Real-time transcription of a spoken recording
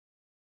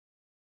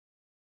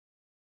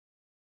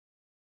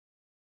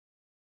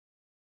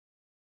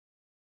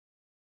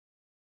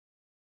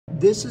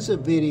This is a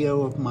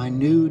video of my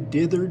new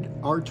dithered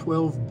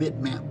R12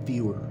 bitmap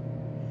viewer.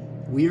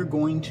 We are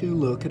going to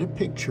look at a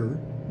picture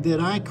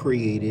that I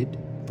created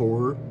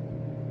for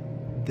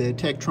the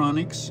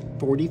Tektronix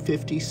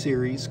 4050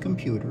 series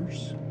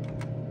computers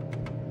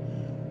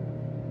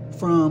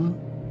from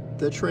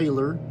the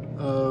trailer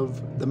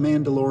of The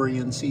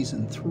Mandalorian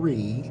Season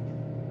 3.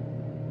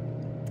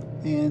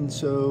 And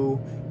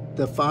so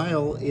the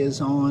file is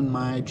on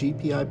my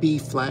GPIB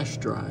flash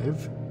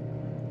drive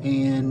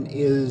and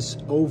is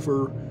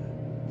over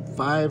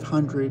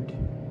 500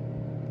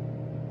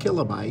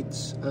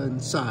 kilobytes in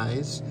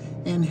size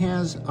and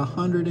has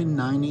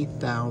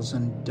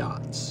 190,000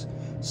 dots.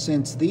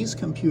 Since these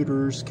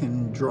computers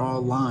can draw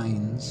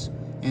lines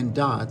and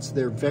dots,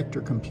 they're vector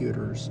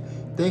computers,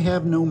 they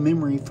have no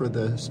memory for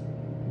this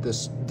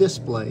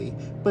display,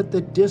 but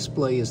the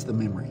display is the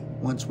memory.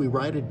 Once we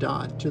write a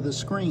dot to the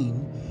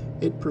screen,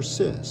 it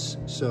persists.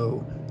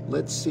 So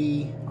let's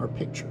see our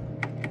picture.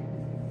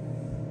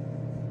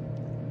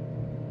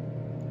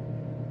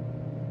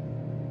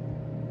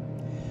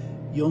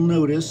 You'll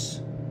notice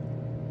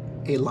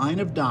a line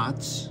of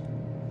dots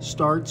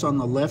starts on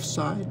the left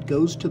side,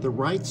 goes to the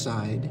right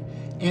side,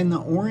 and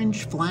the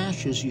orange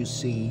flashes you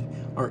see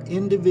are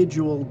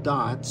individual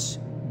dots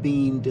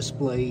being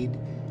displayed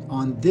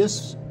on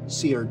this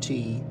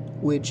CRT,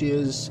 which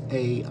is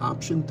a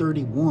option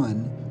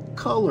 31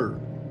 color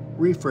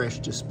refresh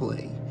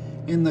display.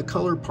 And the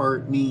color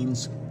part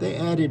means they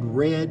added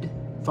red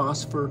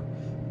phosphor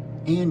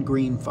and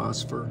green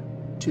phosphor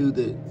to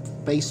the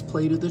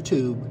faceplate of the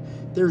tube.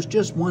 There's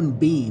just one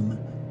beam,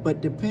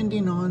 but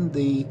depending on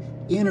the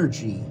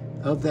energy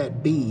of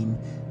that beam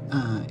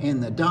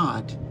and the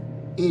dot,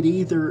 it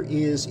either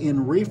is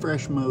in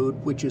refresh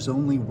mode, which is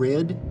only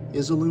red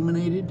is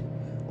illuminated,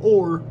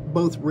 or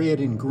both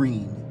red and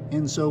green.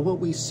 And so what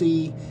we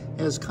see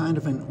as kind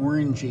of an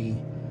orangey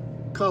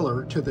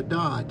color to the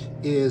dot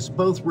is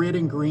both red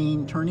and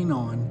green turning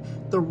on.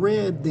 The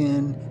red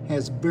then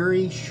has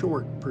very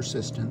short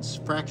persistence,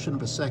 fraction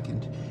of a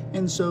second,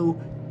 and so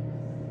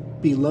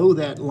below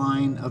that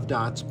line of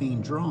dots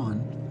being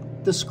drawn,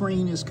 the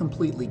screen is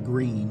completely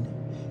green,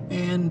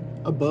 and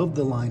above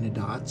the line of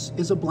dots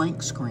is a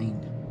blank screen.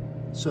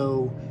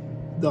 So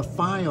the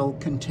file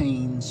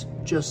contains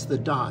just the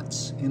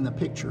dots in the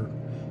picture,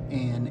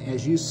 and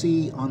as you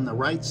see on the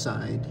right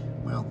side,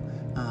 well,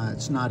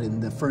 it's not in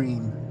the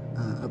frame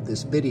of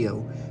this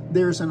video,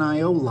 there's an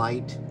I/O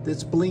light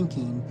that's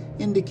blinking,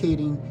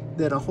 indicating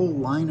that a whole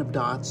line of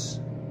dots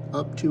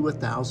up to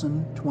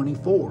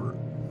 1024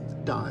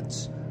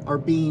 dots are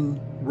being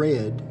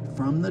read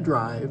from the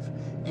drive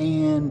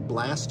and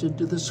blasted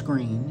to the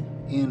screen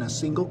in a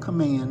single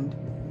command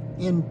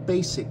in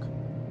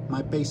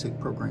my basic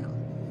program.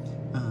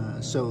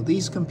 So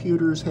these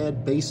computers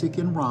had BASIC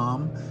and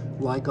ROM,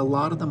 like a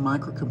lot of the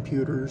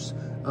microcomputers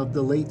of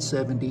the late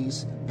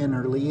 70s and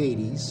early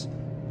 80s.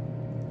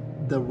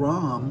 The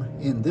ROM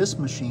in this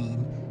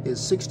machine is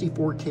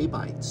 64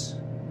 kbytes,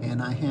 and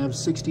I have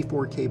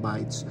 64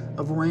 kbytes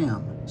of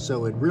RAM.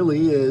 So it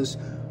really is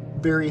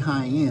very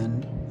high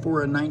end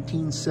for a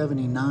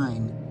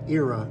 1979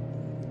 era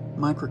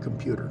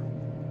microcomputer.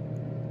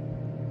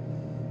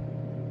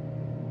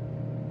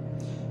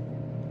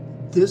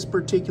 This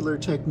particular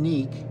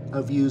technique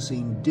of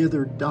using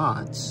dithered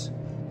dots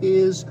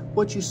is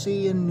what you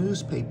see in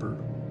newspaper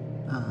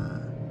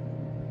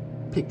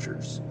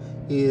pictures.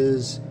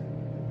 Is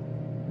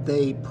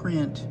they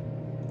print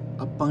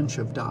a bunch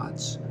of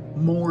dots,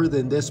 more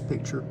than this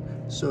picture.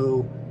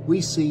 So we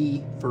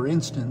see, for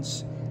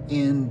instance,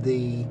 on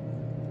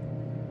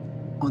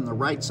the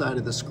right side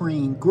of the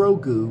screen,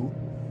 Grogu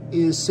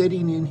is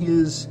sitting in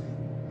his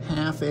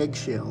half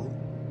eggshell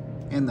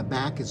and the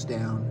back is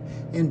down,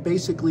 and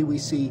basically we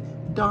see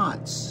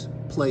dots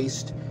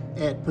placed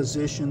at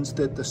positions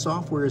that the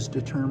software has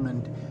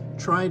determined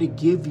try to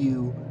give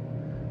you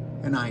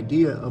an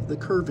idea of the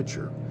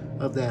curvature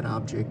of that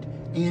object,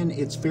 and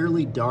it's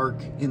fairly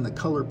dark in the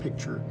color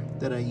picture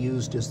that I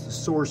used as the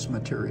source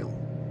material.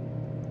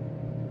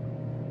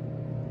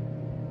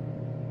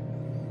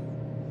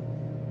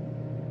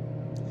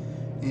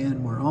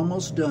 And we're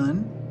almost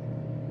done.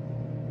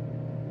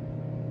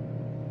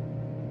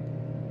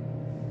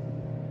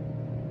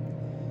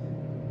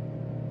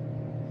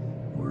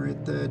 We're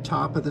at the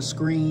top of the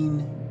screen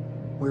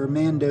where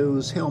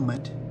Mando's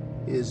helmet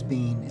is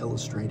being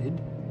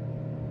illustrated.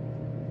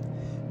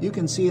 You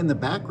can see in the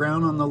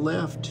background on the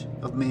left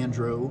of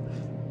Mando,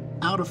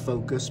 out of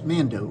focus,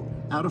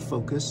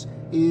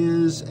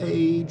 is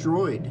a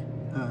droid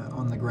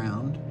on the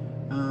ground.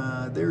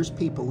 There's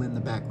people in the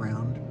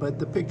background, but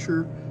the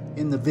picture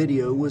in the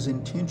video was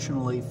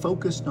intentionally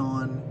focused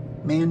on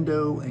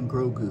Mando and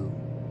Grogu,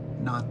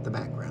 not the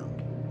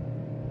background.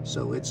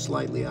 So it's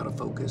slightly out of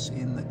focus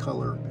in the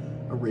color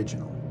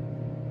original.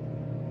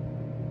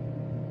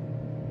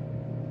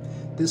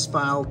 This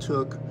file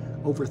took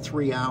over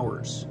 3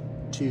 hours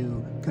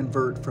to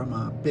convert from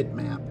a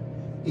bitmap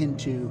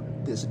into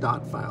this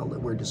dot file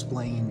that we're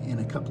displaying in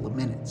a couple of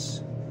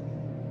minutes.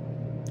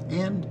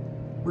 And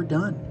we're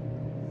done.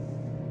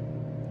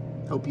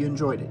 Hope you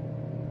enjoyed it.